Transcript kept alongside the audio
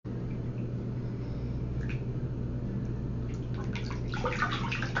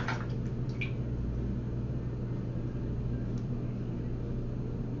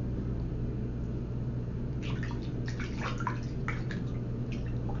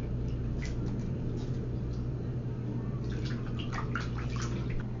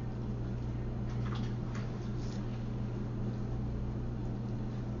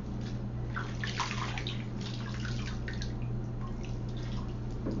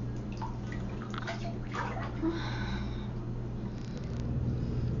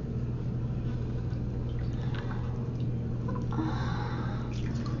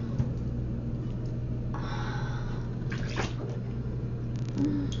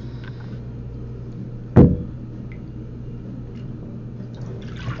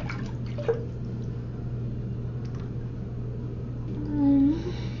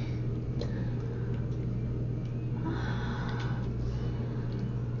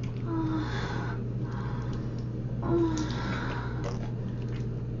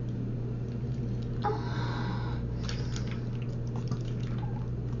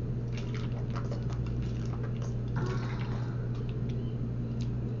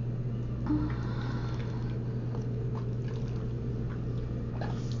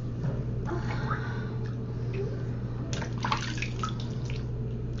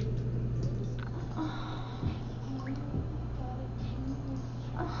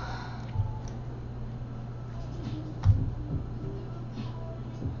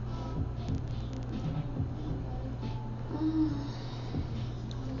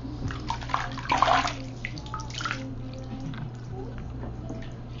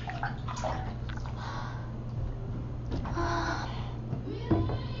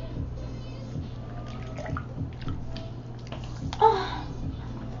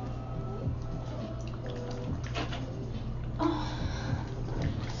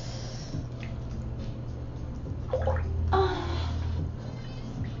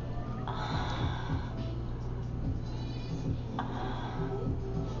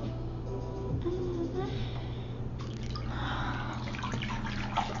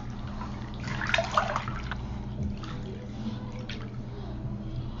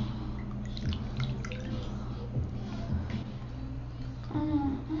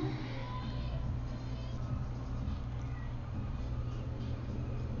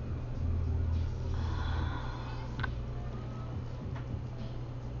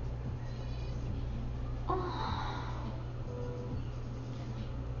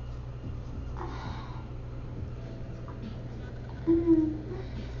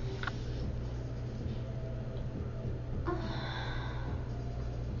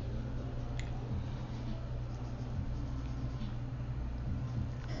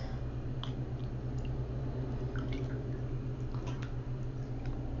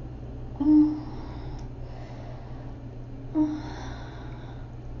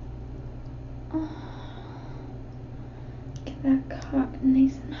Get that cotton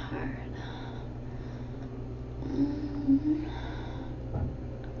nice and hard.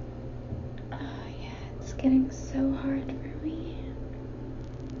 Oh yeah, it's getting so hard for me.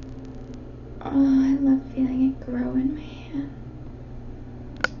 Oh, I love feeling it grow in my hand.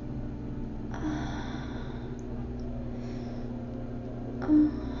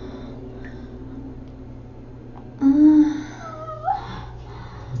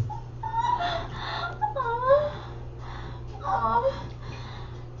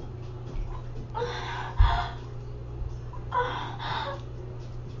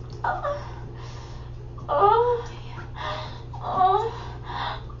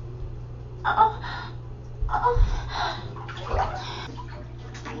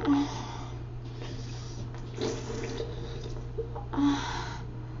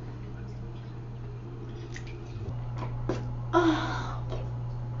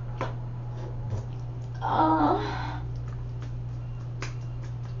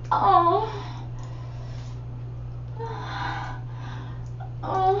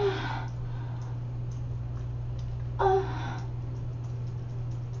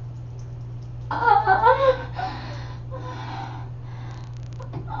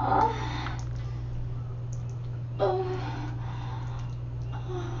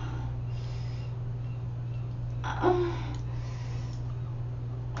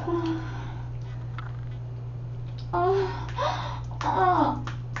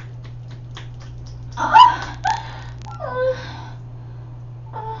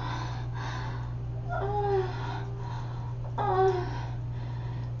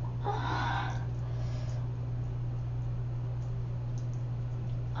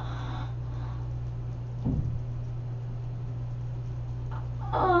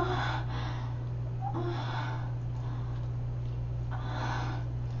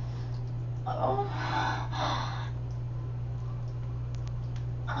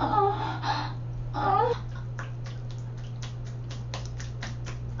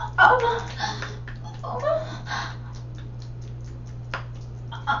 That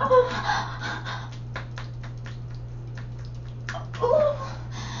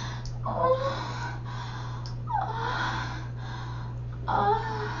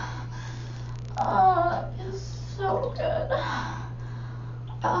feels so good.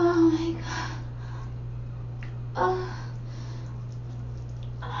 Oh my god.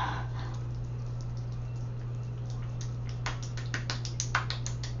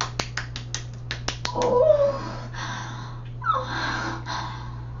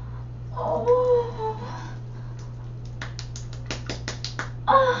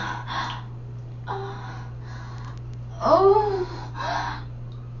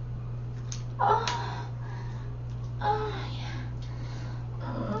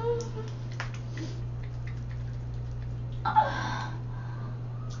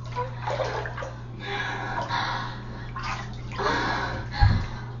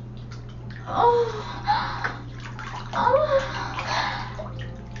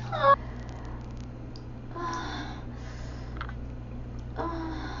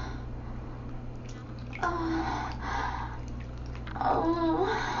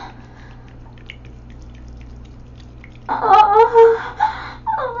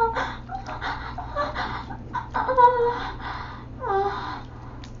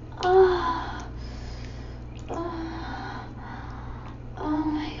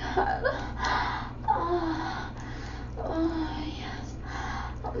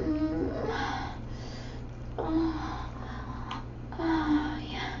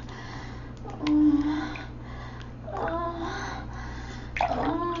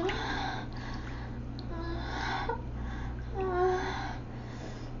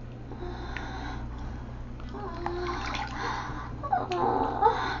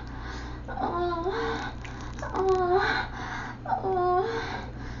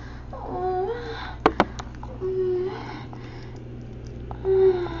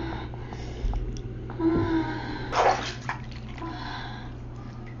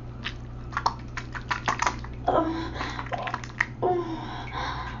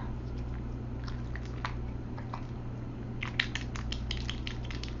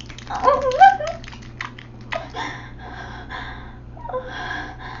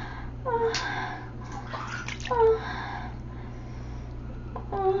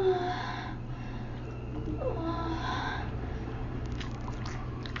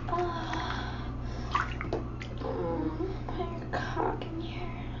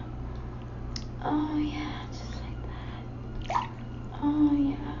 Oh yeah, just like that. Oh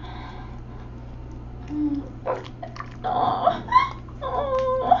yeah. Oh.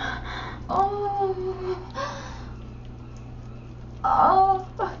 Oh,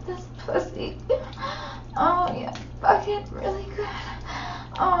 fuck this pussy. Oh yeah, fuck it really good.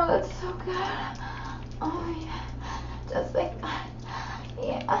 Oh, that's so good. Oh yeah, just like that.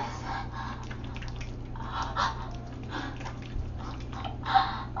 Yes.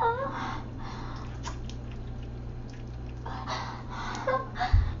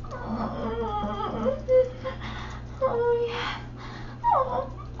 Oh yeah.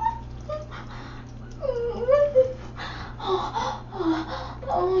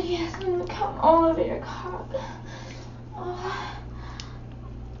 Oh yes, I'm gonna come all over your cock. Oh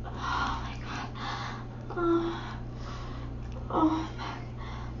my god. Oh fuck.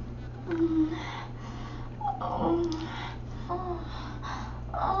 Oh. Oh.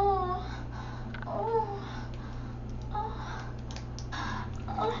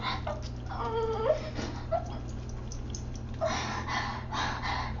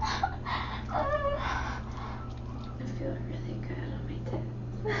 I feel really good on my tits.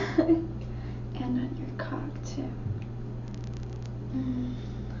 And on your cock too.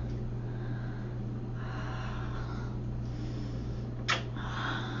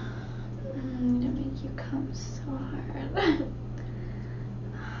 I'm gonna make you come so hard.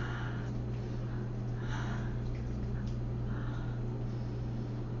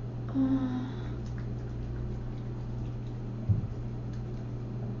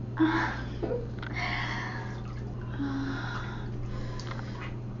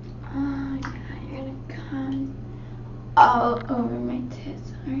 Oh yeah, you're gonna come all over my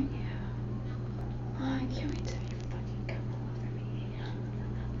tits, aren't you? Oh, I can't wait till you fucking come all over me.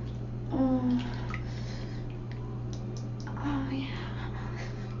 Oh yeah.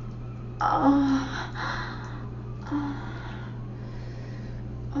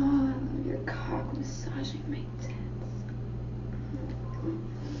 I love your cock massaging my tits.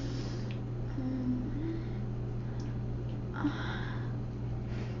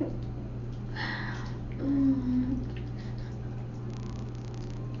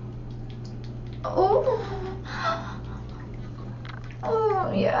 Oh.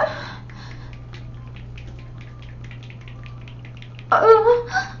 Oh, yeah. Oh.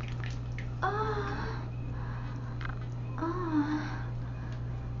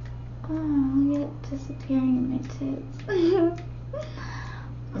 Oh, look at it disappearing in my tits. Oh.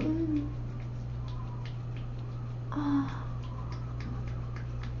 Oh.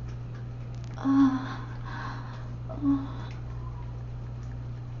 Oh.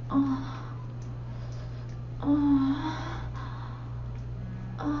 Oh.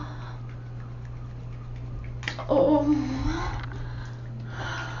 Oh.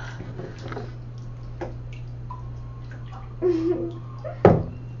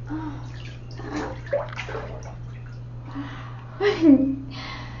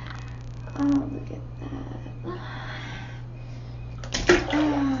 Oh, look at that.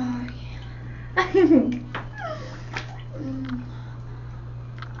 Oh, yeah.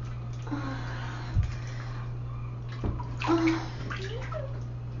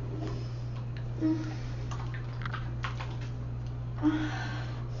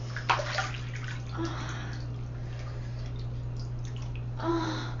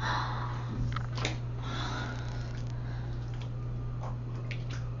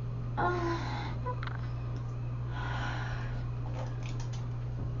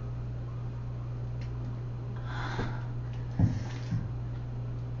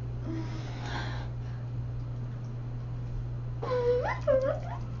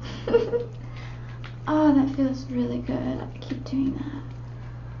 Oh, that feels really good. Keep doing that.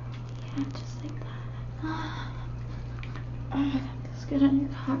 Yeah, just like that. Oh, that feels good on your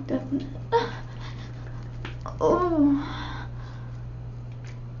cock, doesn't it? Oh.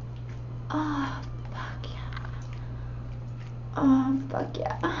 Oh, fuck yeah. Oh, fuck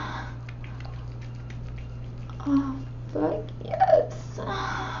yeah. Oh, fuck yes.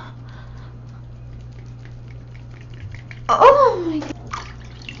 Oh my god.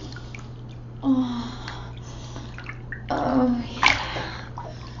 Oh. Oh yeah.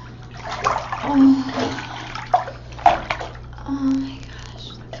 Oh. Oh my gosh.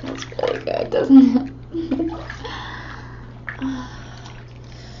 That feels really good, doesn't it? Oh.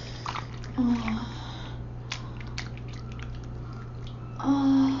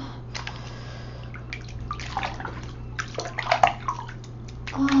 Oh.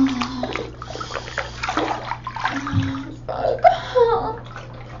 Fuck.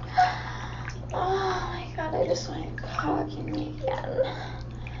 Oh my god, I just want your cock in me again.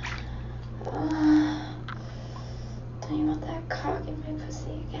 Don't you want that cock in my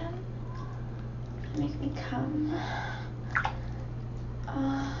pussy again? Make me come.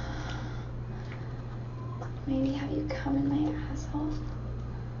 Maybe have you come in my asshole?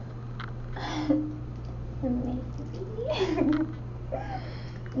 Maybe.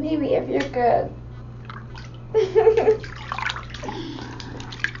 Maybe if you're good.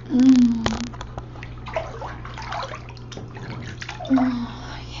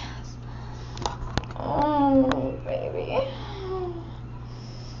 Oh, yes. Oh, baby.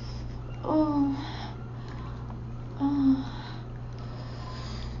 Oh. Oh.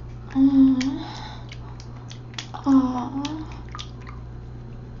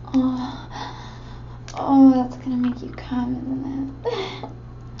 Oh, that's gonna make you come, isn't it?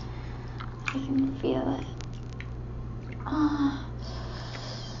 I can feel it. Oh.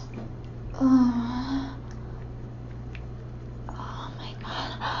 Oh my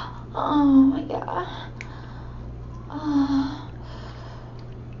god. Oh my god. Oh.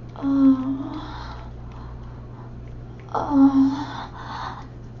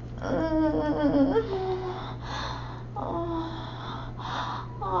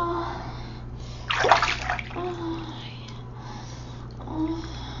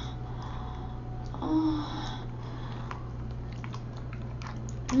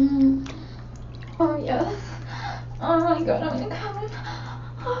 Oh yes. Oh my god, I'm gonna come.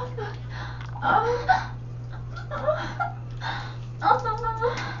 Oh fuck.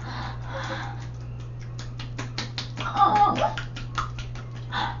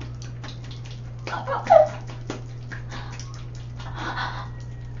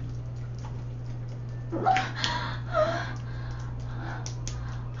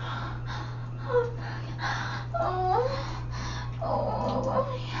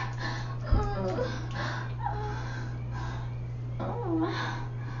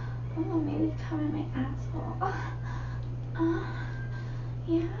 Maybe come in my asshole.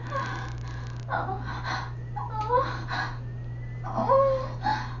 Yeah.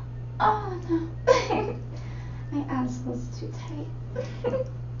 Oh no. My asshole's too tight.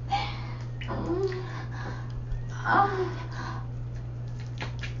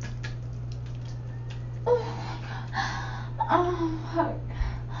 Oh, fuck.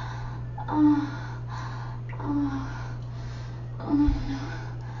 Oh, oh, oh, no.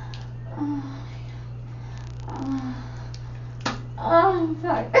 Oh, oh,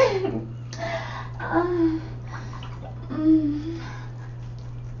 fuck. Mm.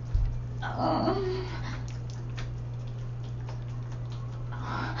 Oh.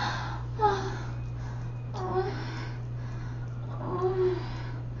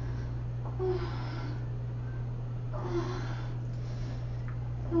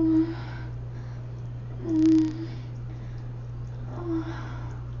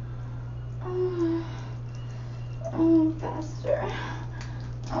 Faster.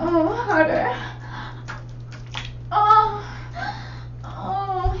 Oh, harder. Oh,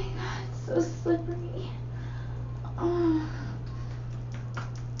 oh my god, it's so slippery. Oh,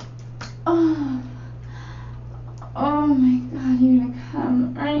 oh, oh my god, you're gonna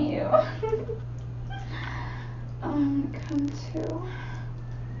come, aren't you? Oh, I'm gonna come too.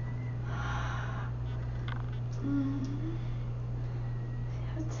 See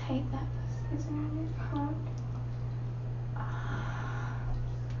how tight that pussy's around your cock?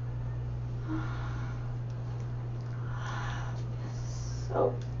 So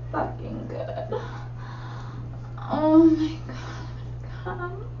fucking good. Oh my god,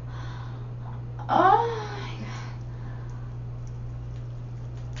 come. Oh my god.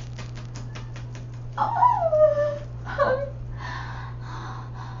 Oh, fuck.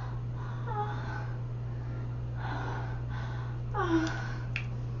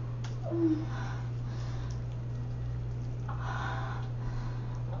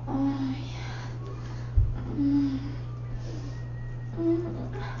 Oh, yeah.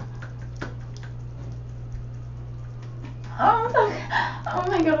 Oh, fuck. Oh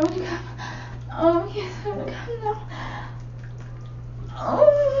my god, I'm gonna come. Oh, yes, I'm gonna come now. Oh,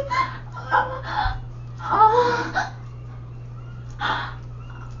 oh,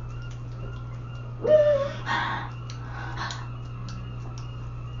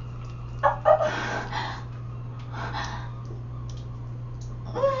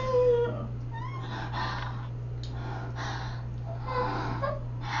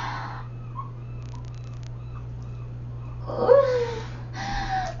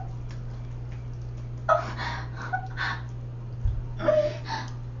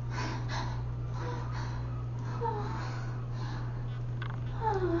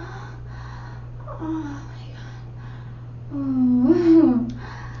 oh my god. Ooh.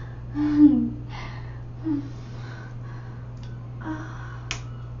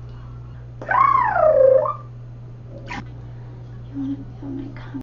 You wanna feel my cum?